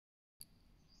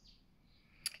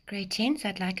Grade 10s,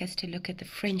 I'd like us to look at the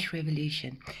French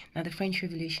Revolution. Now, the French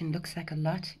Revolution looks like a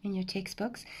lot in your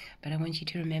textbooks, but I want you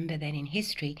to remember that in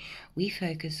history, we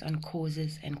focus on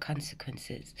causes and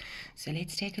consequences. So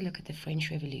let's take a look at the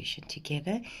French Revolution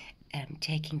together,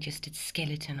 taking just its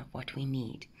skeleton of what we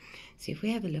need. So if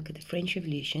we have a look at the French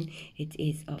Revolution, it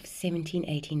is of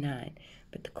 1789,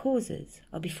 but the causes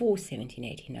are before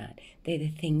 1789. They're the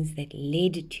things that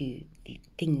led to the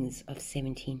things of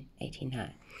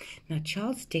 1789. Now,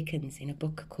 Charles Dickens, in a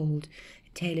book called A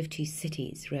Tale of Two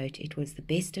Cities, wrote, "It was the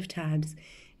best of times,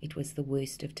 it was the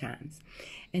worst of times."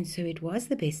 And so it was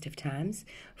the best of times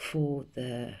for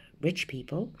the rich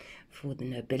people, for the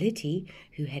nobility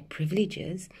who had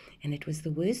privileges, and it was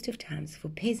the worst of times for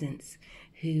peasants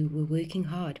who were working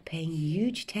hard, paying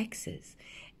huge taxes,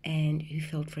 and who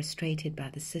felt frustrated by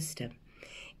the system.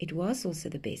 It was also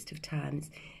the best of times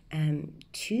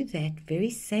to that very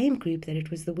same group that it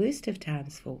was the worst of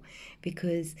times for,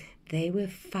 because they were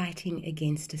fighting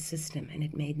against a system, and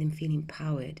it made them feel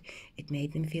empowered. It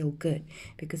made them feel good,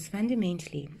 because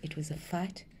fundamentally it was a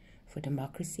fight for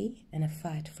democracy and a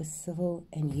fight for civil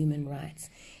and human rights,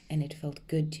 and it felt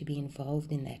good to be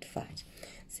involved in that fight.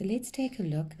 So let's take a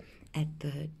look at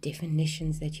the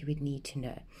definitions that you would need to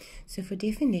know. So for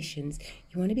definitions,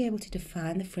 you want to be able to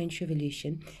define the French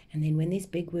Revolution, and then when there's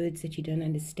big words that you don't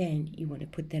understand, you want to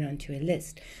put that onto a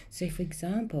list. So for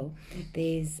example,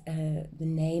 there's the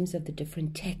names of the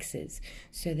different taxes,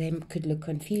 so they could look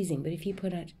confusing, but if you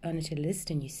put it onto a list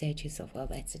and you say to yourself, well,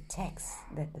 that's a tax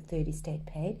that the third estate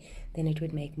paid, then it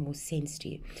would make more sense to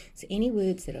you. So any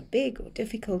words that are big or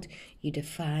difficult, you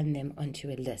define them onto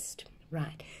a list.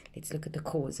 Right, let's look at the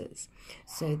causes.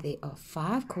 So there are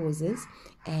 5 causes,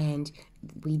 and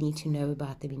we need to know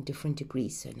about them in different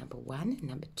degrees. So number 1,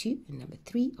 number 2, and number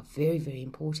 3 are very, very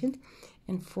important.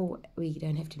 And 4, we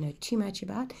don't have to know too much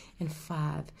about. And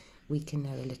 5, we can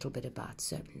know a little bit about.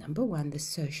 So number 1, the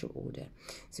social order.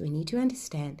 So we need to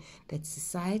understand that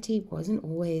society wasn't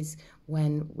always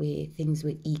one where things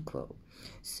were equal.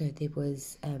 So there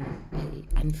was an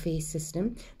unfair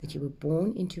system that you were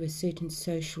born into a certain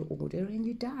social order and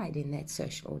you died in that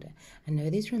social order. I know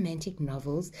there's romantic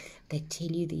novels that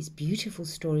tell you these beautiful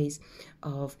stories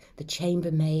of the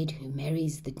chambermaid who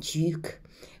marries the duke,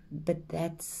 but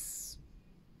that's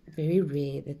very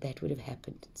rare that would have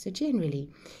happened. So generally,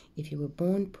 if you were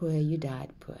born poor, you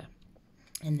died poor.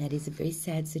 And that is a very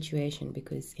sad situation,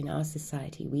 because in our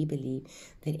society, we believe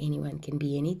that anyone can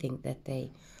be anything that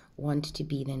they want to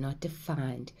be. They're not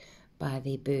defined by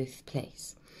their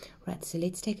birthplace. Right, so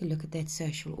let's take a look at that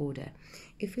social order.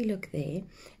 If we look there,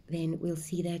 then we'll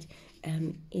see that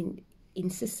in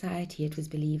society it was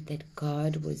believed that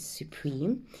God was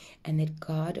supreme and that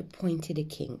God appointed a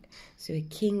king. So a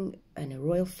king and a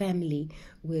royal family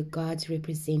were God's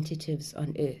representatives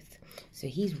on earth. So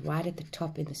he's right at the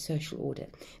top in the social order.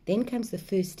 Then comes the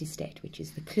first estate, which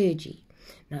is the clergy.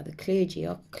 Now, the clergy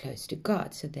are close to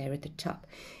God, so they're at the top.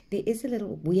 There is a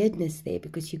little weirdness there,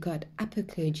 because you got upper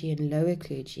clergy and lower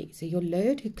clergy. So your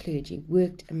lower clergy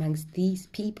worked amongst these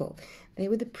people. They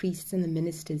were the priests and the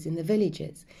ministers in the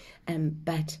villages.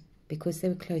 But because they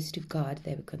were close to God,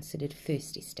 they were considered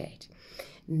first estate.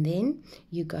 And then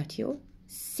you got your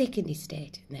second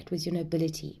estate, and that was your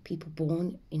nobility, people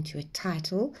born into a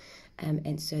title,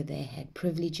 and so they had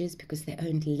privileges because they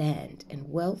owned land,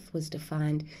 and wealth was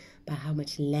defined by how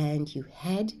much land you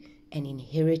had and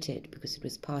inherited, because it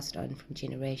was passed on from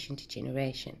generation to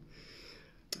generation.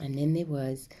 And then there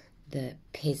was the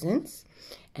peasants,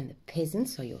 and the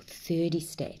peasants are your third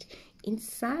estate.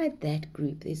 Inside that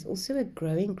group, there's also a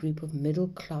growing group of middle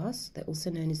class. They're also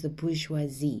known as the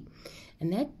bourgeoisie,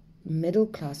 and that middle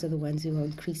class are the ones who are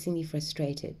increasingly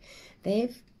frustrated.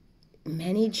 They've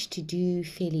managed to do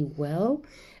fairly well.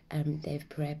 They've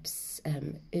perhaps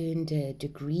earned a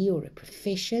degree or a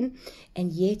profession,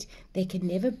 and yet they can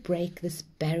never break this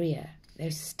barrier.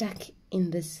 They're stuck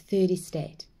in this third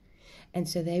estate. And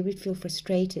so they would feel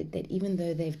frustrated that even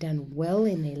though they've done well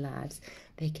in their lives,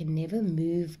 they can never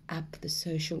move up the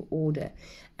social order.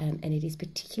 And it is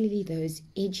particularly those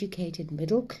educated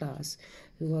middle class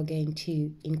who are going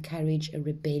to encourage a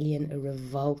rebellion, a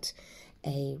revolt,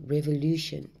 a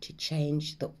revolution to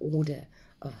change the order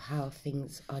of how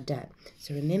things are done.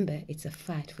 So remember, it's a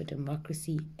fight for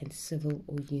democracy and civil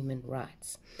or human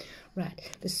rights.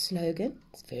 Right, the slogan,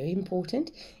 it's very important,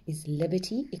 is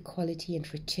liberty, equality, and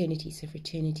fraternity. So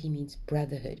fraternity means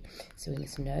brotherhood. So we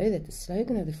must know that the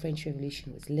slogan of the French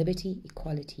Revolution was liberty,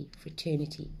 equality,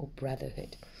 fraternity, or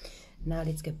brotherhood. Now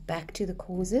let's go back to the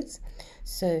causes.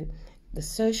 So the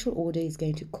social order is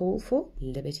going to call for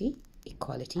liberty,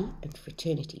 equality, and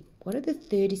fraternity. What are the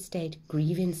third estate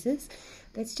grievances?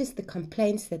 That's just the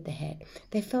complaints that they had.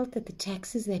 They felt that the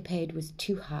taxes they paid was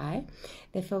too high.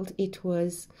 They felt it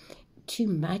was too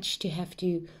much to have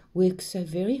to work so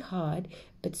very hard,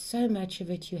 but so much of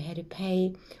it you had to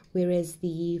pay, whereas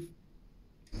the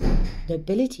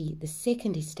nobility, the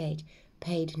second estate,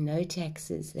 paid no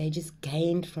taxes. They just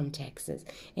gained from taxes.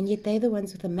 And yet they're the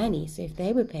ones with the money. So if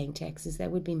they were paying taxes, that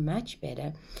would be much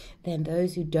better than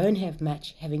those who don't have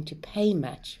much having to pay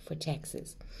much for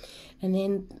taxes. And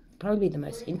then probably the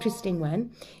most interesting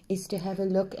one is to have a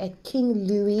look at King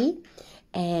Louis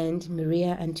and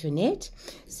Maria Antoinette.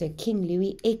 So King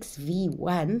Louis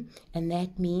XV1, and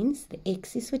that means the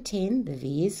X is for 10, the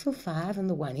V is for 5, and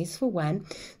the 1 is for 1.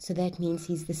 So that means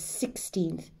he's the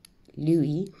 16th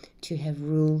Louis to have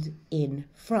ruled in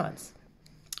France.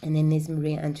 And then there's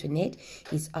Maria Antoinette,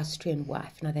 his Austrian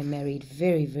wife. Now, they married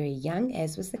very, very young,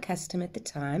 as was the custom at the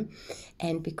time.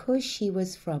 And because she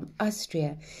was from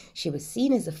Austria, she was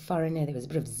seen as a foreigner. There was a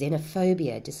bit of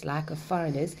xenophobia, dislike of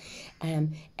foreigners,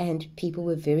 and people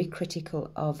were very critical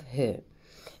of her.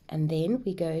 And then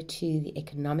we go to the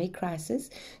economic crisis.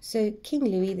 So King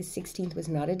Louis XVI was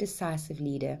not a decisive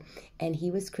leader, and he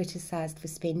was criticized for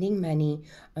spending money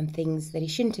on things that he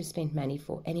shouldn't have spent money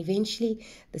for. And eventually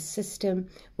the system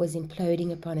was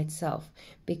imploding upon itself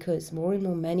because more and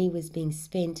more money was being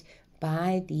spent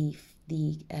by the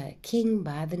king,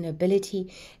 by the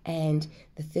nobility, and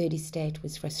the third estate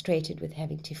was frustrated with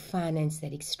having to finance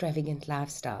that extravagant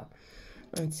lifestyle.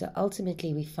 And so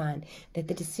ultimately we find that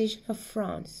the decision of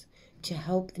France to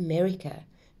help America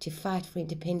to fight for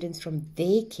independence from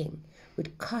their king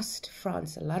would cost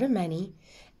France a lot of money,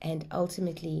 and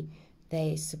ultimately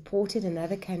they supported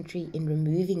another country in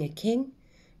removing a king,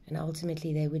 and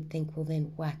ultimately they would think, well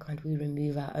then why can't we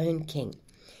remove our own king?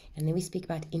 And then we speak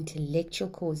about intellectual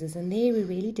causes, and there we're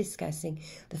really discussing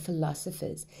the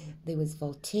philosophers. There was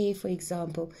Voltaire, for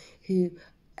example, who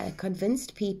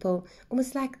convinced people,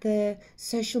 almost like the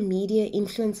social media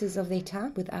influencers of their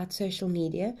time without social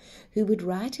media, who would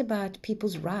write about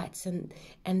people's rights and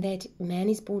that man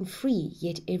is born free,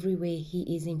 yet everywhere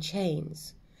he is in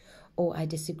chains. Or I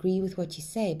disagree with what you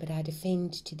say, but I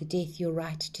defend to the death your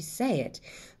right to say it.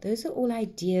 Those are all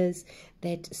ideas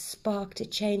that sparked a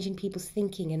change in people's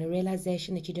thinking and a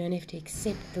realization that you don't have to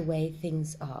accept the way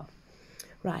things are.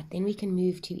 Right, then we can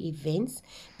move to events.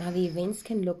 Now the events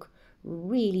can look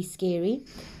really scary.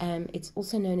 It's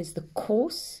also known as the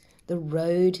course, the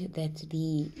road that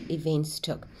the events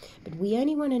took. But we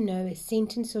only want to know a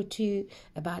sentence or two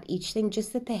about each thing,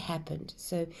 just that they happened.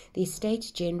 So the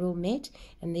Estates General met,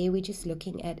 and there we're just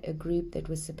looking at a group that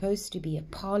was supposed to be a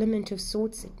parliament of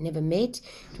sorts. It never met.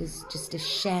 It was just a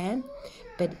sham.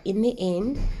 But in the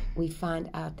end, we find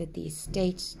out that the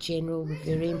Estates General were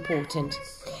very important.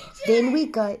 Then we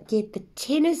get the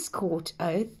tennis court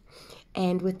oath.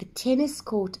 And with the tennis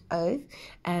court oath,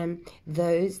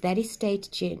 that Estate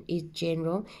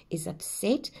General is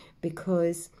upset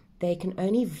because they can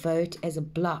only vote as a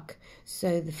block.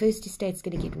 So the first estate's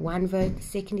going to get one vote, the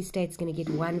second estate's going to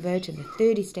get one vote, and the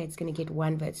third estate's going to get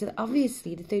one vote. So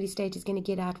obviously the third estate is going to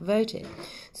get outvoted.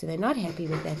 So they're not happy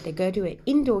with that. They go to an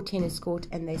indoor tennis court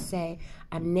and they say,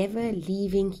 I'm never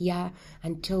leaving here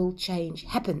until change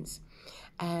happens.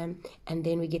 And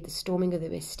then we get the storming of the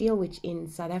Bastille, which in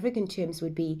South African terms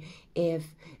would be if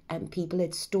people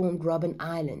had stormed Robben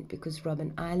Island, because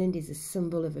Robben Island is a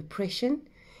symbol of oppression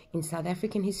in South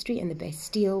African history, and the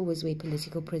Bastille was where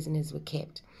political prisoners were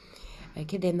kept.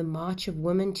 Okay, then the March of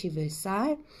Women to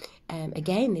Versailles.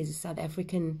 Again, there's a South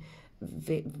African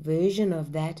version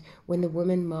of that when the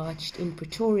women marched in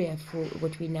Pretoria for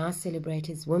what we now celebrate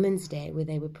as Women's Day, where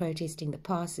they were protesting the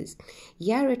passes.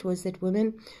 Here it was that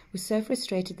women were so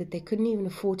frustrated that they couldn't even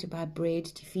afford to buy bread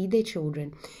to feed their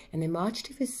children, and they marched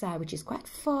to Versailles, which is quite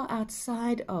far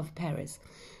outside of Paris,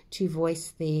 to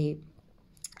voice their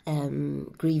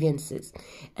grievances.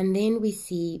 And then we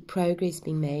see progress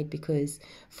being made because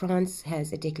France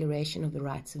has a Declaration of the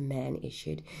Rights of Man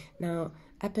issued. Now,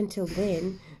 up until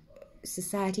then,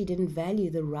 society didn't value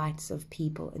the rights of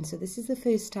people, and so this is the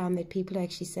first time that people are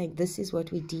actually saying this is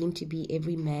what we deem to be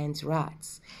every man's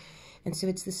rights. And so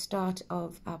it's the start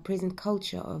of our present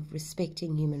culture of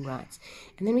respecting human rights.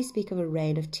 And then we speak of a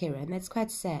reign of terror, and that's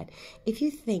quite sad. If you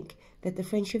think that the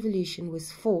French Revolution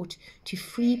was fought to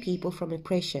free people from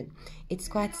oppression, it's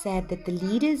quite sad that the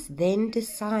leaders then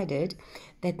decided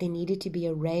that there needed to be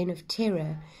a reign of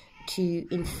terror to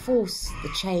enforce the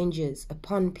changes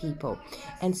upon people.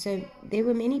 And so there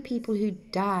were many people who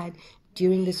died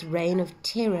during this reign of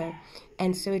terror,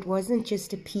 and so it wasn't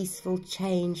just a peaceful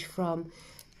change from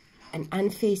an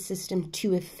unfair system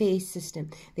to a fair system.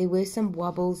 There were some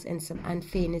wobbles and some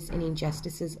unfairness and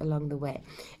injustices along the way.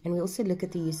 And we also look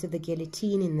at the use of the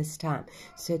guillotine in this time.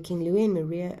 So King Louis and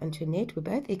Maria Antoinette were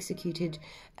both executed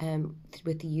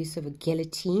with the use of a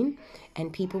guillotine,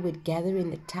 and people would gather in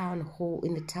the town hall,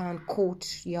 in the town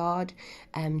courtyard,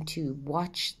 to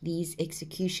watch these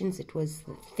executions. It was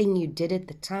the thing you did at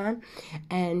the time.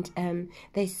 And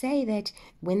they say that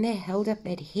when they held up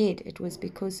that head, it was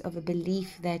because of a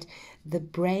belief that the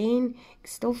brain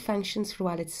still functions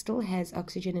while it still has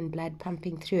oxygen and blood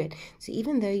pumping through it. So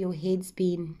even though your head's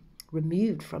been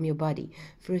removed from your body,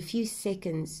 for a few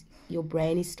seconds your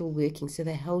brain is still working. So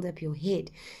they held up your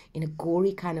head in a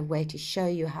gory kind of way to show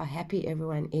you how happy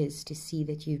everyone is to see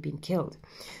that you've been killed.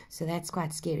 So that's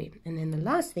quite scary. And then the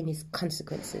last thing is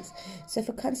consequences. So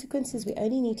for consequences, we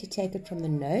only need to take it from the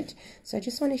note. So I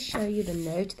just want to show you the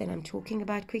note that I'm talking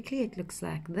about quickly. It looks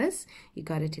like this. You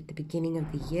got it at the beginning of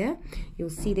the year. You'll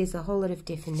see there's a whole lot of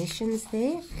definitions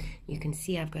there. You can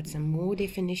see I've got some more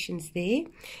definitions there.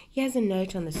 Here's a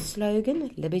note on the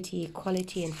slogan, liberty,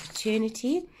 equality, and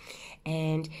fraternity.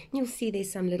 And you'll see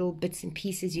there's some little bits and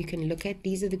pieces you can look at.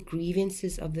 These are the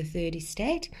grievances of the third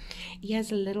estate.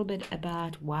 Here's a little bit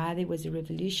about why there was a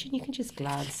revolution. You can just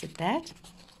glance at that.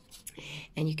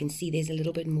 And you can see there's a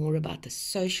little bit more about the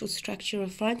social structure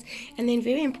of France. And then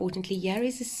very importantly, here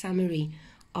is a summary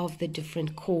of the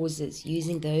different causes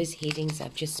using those headings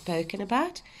I've just spoken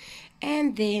about.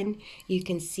 And then you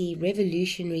can see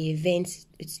revolutionary events.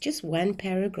 It's just one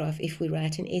paragraph if we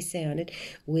write an essay on it,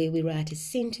 where we write a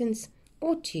sentence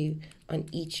or two on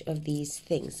each of these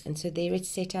things. And so there it's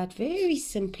set out very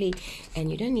simply, and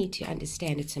you don't need to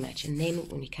understand it so much. And then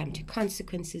when we come to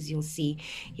consequences, you'll see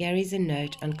here is a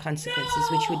note on consequences,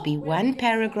 which would be one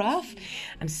paragraph.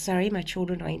 I'm sorry, my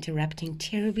children are interrupting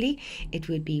terribly. It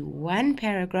would be one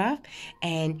paragraph,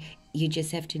 and you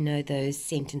just have to know those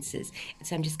sentences. And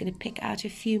so I'm just going to pick out a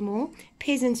few more.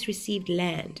 Peasants received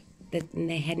land that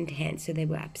they hadn't had, so they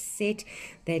were upset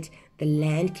that the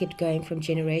land kept going from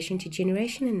generation to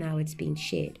generation, and now it's been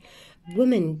shared.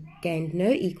 Women gained no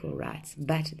equal rights,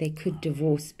 but they could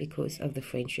divorce because of the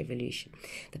French Revolution.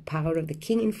 The power of the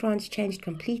king in France changed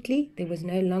completely. There was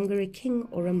no longer a king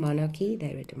or a monarchy.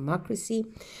 They were a democracy.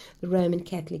 The Roman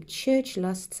Catholic Church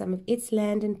lost some of its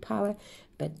land and power,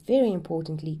 but very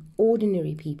importantly,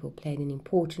 ordinary people played an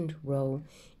important role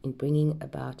in bringing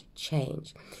about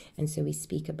change. And so we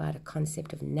speak about a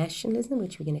concept of nationalism,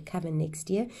 which we're going to cover next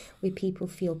year, where people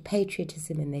feel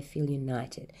patriotism and they feel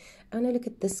united. I want to look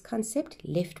at this concept,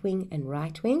 left wing and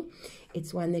right wing.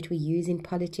 It's one that we use in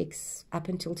politics up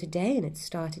until today, and it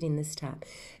started in this time.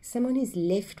 Someone who's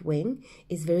left wing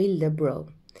is very liberal,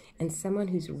 and someone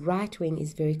who's right wing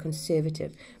is very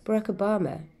conservative. Barack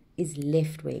Obama is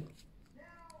left wing.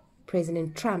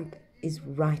 President Trump is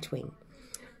right wing.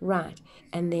 Right,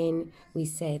 and then we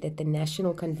say that the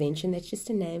National Convention, that's just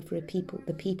a name for the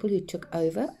people who took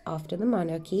over after the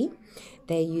monarchy.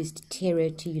 They used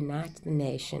terror to unite the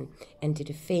nation and to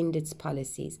defend its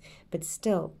policies. But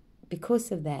still,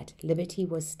 because of that, liberty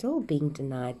was still being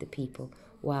denied the people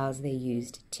whilst they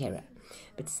used terror.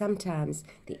 But sometimes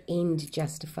the end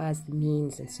justifies the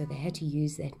means, and so they had to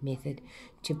use that method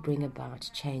to bring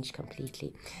about change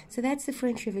completely. So that's the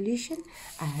French Revolution.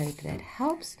 I hope that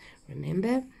helps.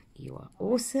 Remember, you are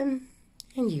awesome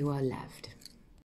and you are loved.